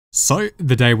So,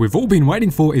 the day we've all been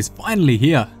waiting for is finally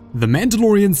here. The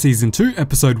Mandalorian Season 2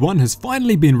 Episode 1 has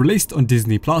finally been released on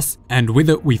Disney+, and with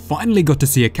it we finally got to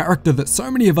see a character that so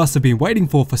many of us have been waiting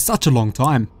for such a long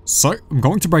time. So, I'm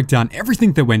going to break down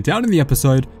everything that went down in the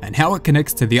episode and how it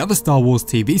connects to the other Star Wars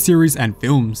TV series and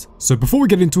films. So before we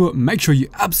get into it, make sure you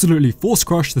absolutely force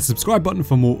crush the subscribe button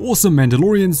for more awesome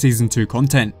Mandalorian Season 2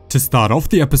 content. To start off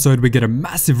the episode, we get a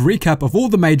massive recap of all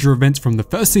the major events from the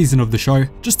first season of the show,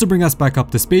 just to bring us back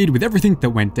up to speed with everything that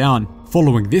went down.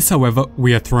 Following this, however,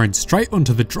 we are thrown straight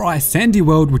onto the dry, sandy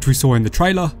world which we saw in the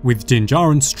trailer, with Din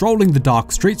Djarin strolling the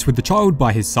dark streets with the child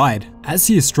by his side. As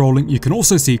he is strolling, you can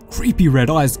also see creepy red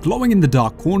eyes glowing in the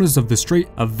dark corners of the street,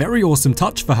 a very awesome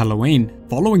touch for Halloween.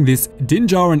 Following this, Din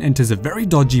Djarin enters a very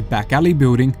dodgy back alley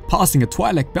building, passing a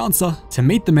Twi'lek bouncer, to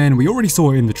meet the man we already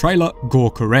saw in the trailer,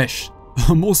 Gor Koresh.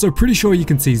 I'm also pretty sure you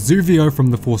can see Zuvio from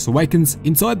The Force Awakens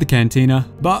inside the cantina,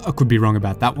 but I could be wrong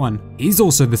about that one. He's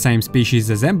also the same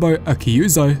species as Embo, a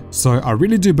Kyuzo, so I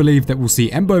really do believe that we'll see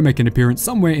Embo make an appearance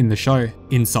somewhere in the show.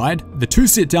 Inside, the two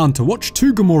sit down to watch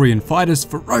two Gamorrean fighters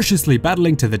ferociously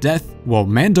battling to the death, while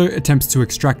Mando attempts to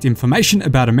extract information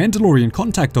about a Mandalorian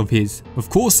contact of his. Of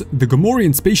course, the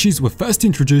Gamorrean species were first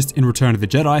introduced in Return of the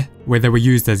Jedi, where they were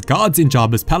used as guards in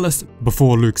Jabba's palace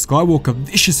before Luke Skywalker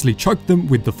viciously choked them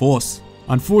with the Force.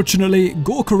 Unfortunately,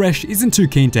 Gor Koresh isn't too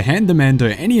keen to hand the Mando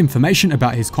any information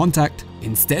about his contact,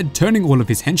 instead turning all of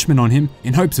his henchmen on him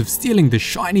in hopes of stealing the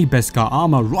shiny Beskar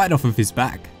armor right off of his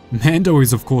back. Mando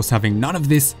is of course having none of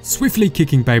this, swiftly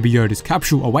kicking Baby Yoda's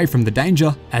capsule away from the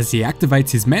danger as he activates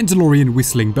his Mandalorian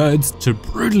whistling birds to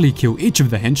brutally kill each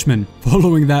of the henchmen.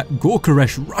 Following that, Gor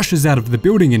Koresh rushes out of the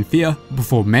building in fear,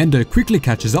 before Mando quickly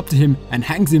catches up to him and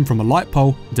hangs him from a light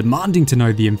pole, demanding to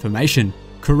know the information.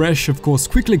 Koresh of course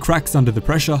quickly cracks under the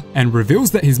pressure and reveals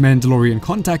that his Mandalorian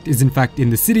contact is in fact in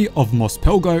the city of Mos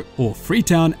Pelgo, or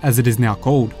Freetown as it is now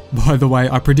called. By the way,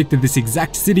 I predicted this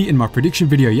exact city in my prediction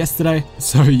video yesterday,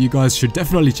 so you guys should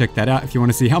definitely check that out if you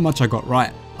want to see how much I got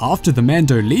right. After the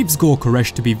Mando leaves Gor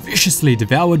Koresh to be viciously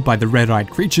devoured by the red-eyed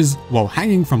creatures while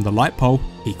hanging from the light pole,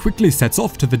 he quickly sets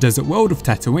off to the desert world of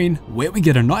Tatooine, where we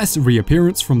get a nice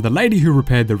reappearance from the lady who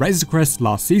repaired the Razor Crest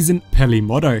last season, Peli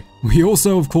Motto. We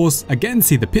also of course again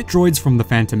see the pit droids from the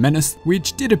Phantom Menace,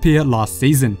 which did appear last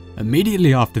season.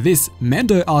 Immediately after this,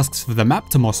 Mando asks for the map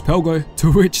to Mos Pelgo,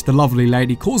 to which the lovely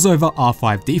lady calls over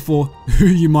R5-D4, who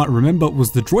you might remember was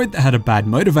the droid that had a bad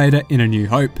motivator in A New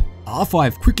Hope.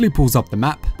 R5 quickly pulls up the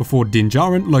map before Din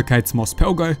Djarin locates Mos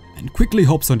Pelgo and quickly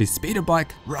hops on his speeder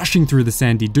bike, rushing through the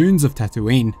sandy dunes of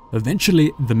Tatooine.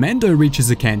 Eventually, the Mando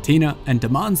reaches a cantina and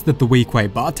demands that the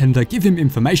Weequay bartender give him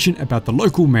information about the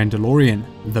local Mandalorian.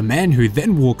 The man who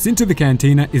then walks into the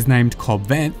cantina is named Cobb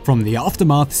Vanth from the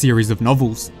Aftermath series of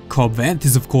novels. Cobb Vanth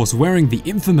is of course wearing the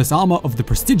infamous armor of the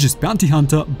prestigious bounty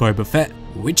hunter Boba Fett,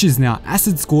 which is now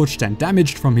acid scorched and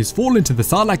damaged from his fall into the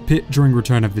Sarlacc pit during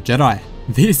Return of the Jedi.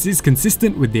 This is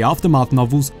consistent with the Aftermath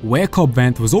novels, where Cobb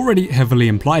Vanth was already heavily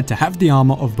implied to have the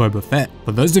armor of Boba Fett.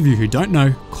 For those of you who don't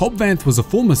know, Cobb Vanth was a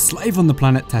former slave on the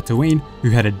planet Tatooine who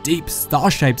had a deep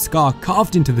star-shaped scar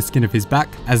carved into the skin of his back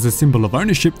as a symbol of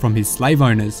ownership from his slave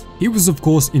owners. He was of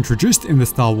course introduced in the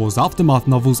Star Wars Aftermath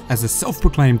novels as a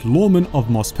self-proclaimed lawman of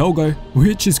Mos Pelgo,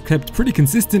 which is kept pretty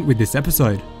consistent with this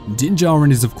episode. Din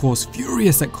Djarin is of course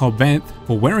furious at Cobb Vanth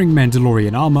for wearing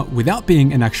Mandalorian armor without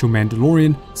being an actual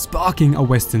Mandalorian, sparking a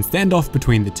western standoff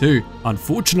between the two.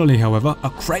 Unfortunately however, a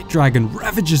crate dragon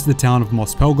ravages the town of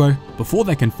Mos Pelgo before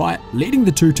they can fight, leading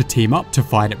the two to team up to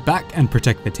fight it back and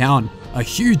protect the town. A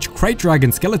huge crate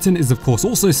dragon skeleton is of course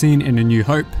also seen in A New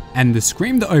Hope, and the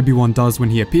scream that Obi-Wan does when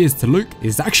he appears to Luke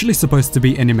is actually supposed to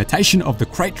be an imitation of the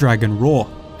crate dragon roar.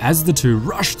 As the two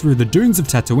rush through the dunes of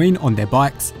Tatooine on their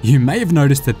bikes, you may have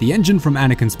noticed that the engine from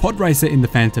Anakin's pod racer in The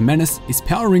Phantom Menace is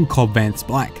powering Cobb Vanth's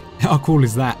bike. How cool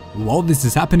is that? While this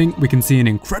is happening, we can see an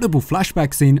incredible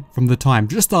flashback scene from the time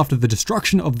just after the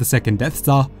destruction of the second Death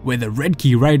Star, where the Red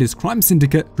Key Raiders crime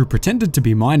syndicate, who pretended to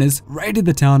be miners, raided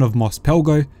the town of Mos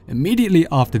Pelgo immediately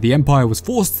after the Empire was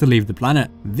forced to leave the planet.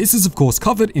 This is of course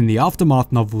covered in the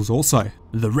Aftermath novels also.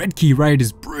 The Red Key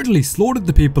Raiders brutally slaughtered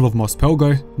the people of Mos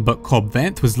Pelgo, but Cobb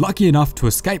Vanth was lucky enough to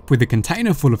escape with a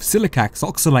container full of silicax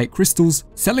oxalate crystals,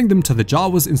 selling them to the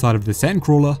Jawas inside of the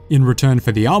Sandcrawler in return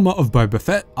for the armor of Boba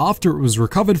Fett after it was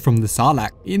recovered from the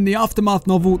Sarlacc. In the Aftermath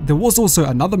novel, there was also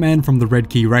another man from the Red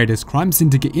Key Raiders crime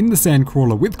syndicate in the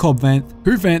Sandcrawler with Cobb Vanth,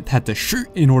 who Vanth had to shoot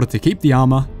in order to keep the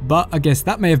armor, but I guess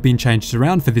that may have been changed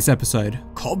around for this episode.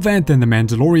 Cobb Vanth and the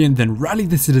Mandalorian then rally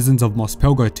the citizens of Mos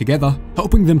Pelgo together,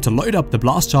 helping them to load up the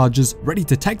blast charges ready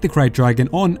to take the crate dragon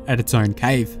on at its own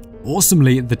cave.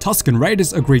 Awesomely, the Tusken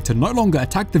Raiders agreed to no longer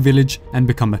attack the village and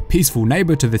become a peaceful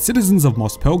neighbor to the citizens of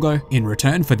Mos Pelgo in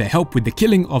return for their help with the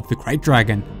killing of the Krayt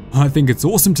Dragon. I think it's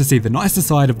awesome to see the nicer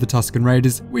side of the Tusken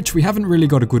Raiders, which we haven't really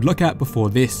got a good look at before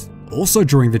this. Also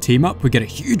during the team up, we get a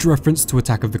huge reference to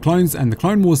Attack of the Clones and the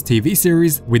Clone Wars TV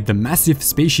series with the massive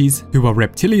species who are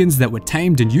reptilians that were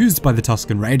tamed and used by the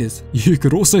Tusken Raiders. You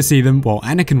could also see them while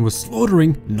Anakin was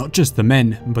slaughtering not just the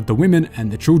men, but the women and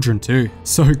the children too.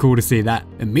 So cool to see that.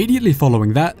 Immediately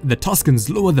following that, the Tuskens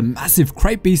lure the massive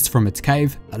Krayt beast from its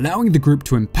cave, allowing the group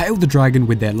to impale the dragon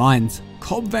with their lines.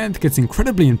 Cobb Vanth gets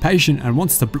incredibly impatient and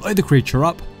wants to blow the creature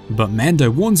up, but Mando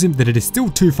warns him that it is still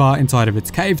too far inside of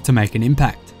its cave to make an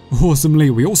impact.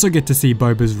 Awesomely, we also get to see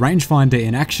Boba's rangefinder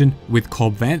in action, with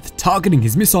Cobb Vanth targeting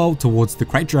his missile towards the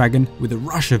Krayt Dragon with a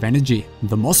rush of energy.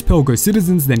 The Mos Pelgo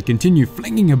citizens then continue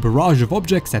flinging a barrage of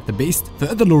objects at the beast,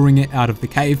 further luring it out of the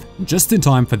cave, just in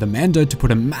time for the Mando to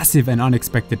put a massive and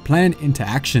unexpected plan into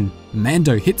action.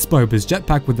 Mando hits Boba's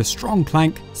jetpack with a strong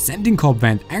clank, sending Cobb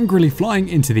Vanth angrily flying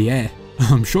into the air.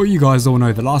 I'm sure you guys all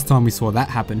know the last time we saw that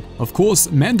happen. Of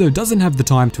course, Mando doesn't have the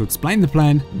time to explain the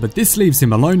plan, but this leaves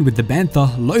him alone with the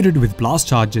Bantha loaded with blast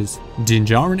charges. Din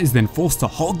Djarin is then forced to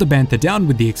hold the Bantha down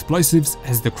with the explosives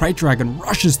as the Krayt Dragon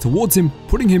rushes towards him,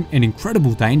 putting him in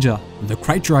incredible danger. The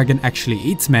Krayt Dragon actually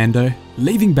eats Mando,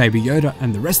 leaving Baby Yoda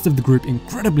and the rest of the group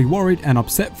incredibly worried and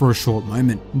upset for a short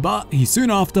moment. But he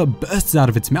soon after bursts out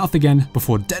of its mouth again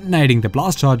before detonating the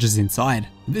blast charges inside.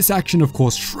 This action of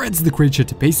course shreds the creature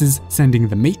to pieces, sending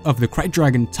the meat of the Krayt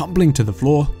Dragon tumbling to the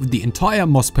floor, with the entire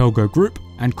Mos Pelgo group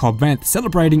and Cobb Vanth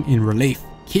celebrating in relief.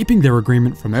 Keeping their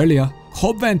agreement from earlier,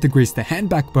 Cobb Vanth agrees to hand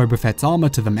back Boba Fett's armor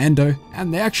to the Mando,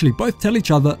 and they actually both tell each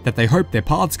other that they hope their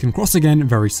paths can cross again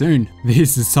very soon.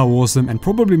 This is so awesome and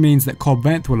probably means that Cobb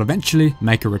Vanth will eventually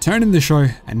make a return in the show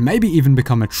and maybe even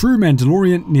become a true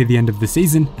Mandalorian near the end of the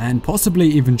season and possibly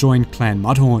even join Clan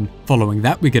Mudhorn. Following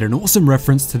that, we get an awesome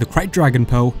reference to the Krayt Dragon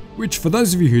Pearl, which for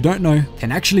those of you who don't know,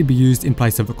 can actually be used in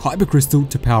place of a Kyber crystal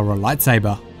to power a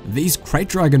lightsaber. These Krayt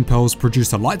Dragon Pearls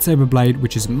produce a lightsaber blade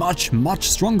which is much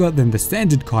stronger than the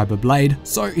standard Kyber blade,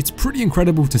 so it's pretty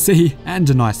incredible to see and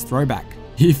a nice throwback.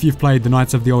 If you've played the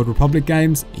Knights of the Old Republic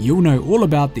games, you'll know all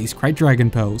about these Krayt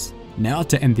Dragon Pearls. Now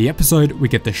to end the episode, we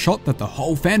get the shot that the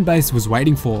whole fanbase was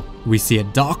waiting for. We see a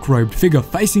dark-robed figure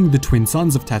facing the twin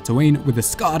sons of Tatooine with a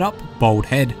scarred up, bald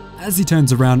head. As he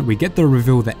turns around, we get the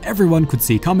reveal that everyone could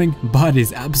see coming, but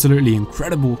is absolutely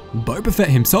incredible. Boba Fett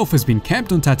himself has been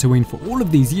camped on Tatooine for all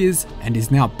of these years and is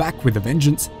now back with a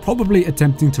vengeance, probably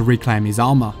attempting to reclaim his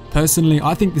armor. Personally,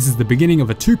 I think this is the beginning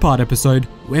of a two-part episode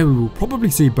where we will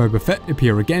probably see Boba Fett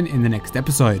appear again in the next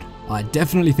episode. I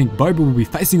definitely think Boba will be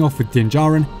facing off with Din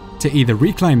Djarin to either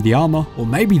reclaim the armor or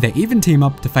maybe they even team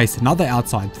up to face another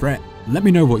outside threat. Let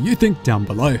me know what you think down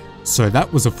below. So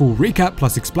that was a full recap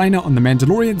plus explainer on The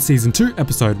Mandalorian Season 2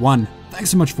 Episode 1. Thanks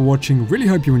so much for watching, really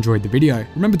hope you enjoyed the video.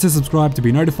 Remember to subscribe to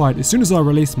be notified as soon as I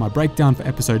release my breakdown for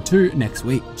Episode 2 next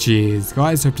week. Cheers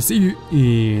guys, hope to see you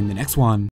in the next one.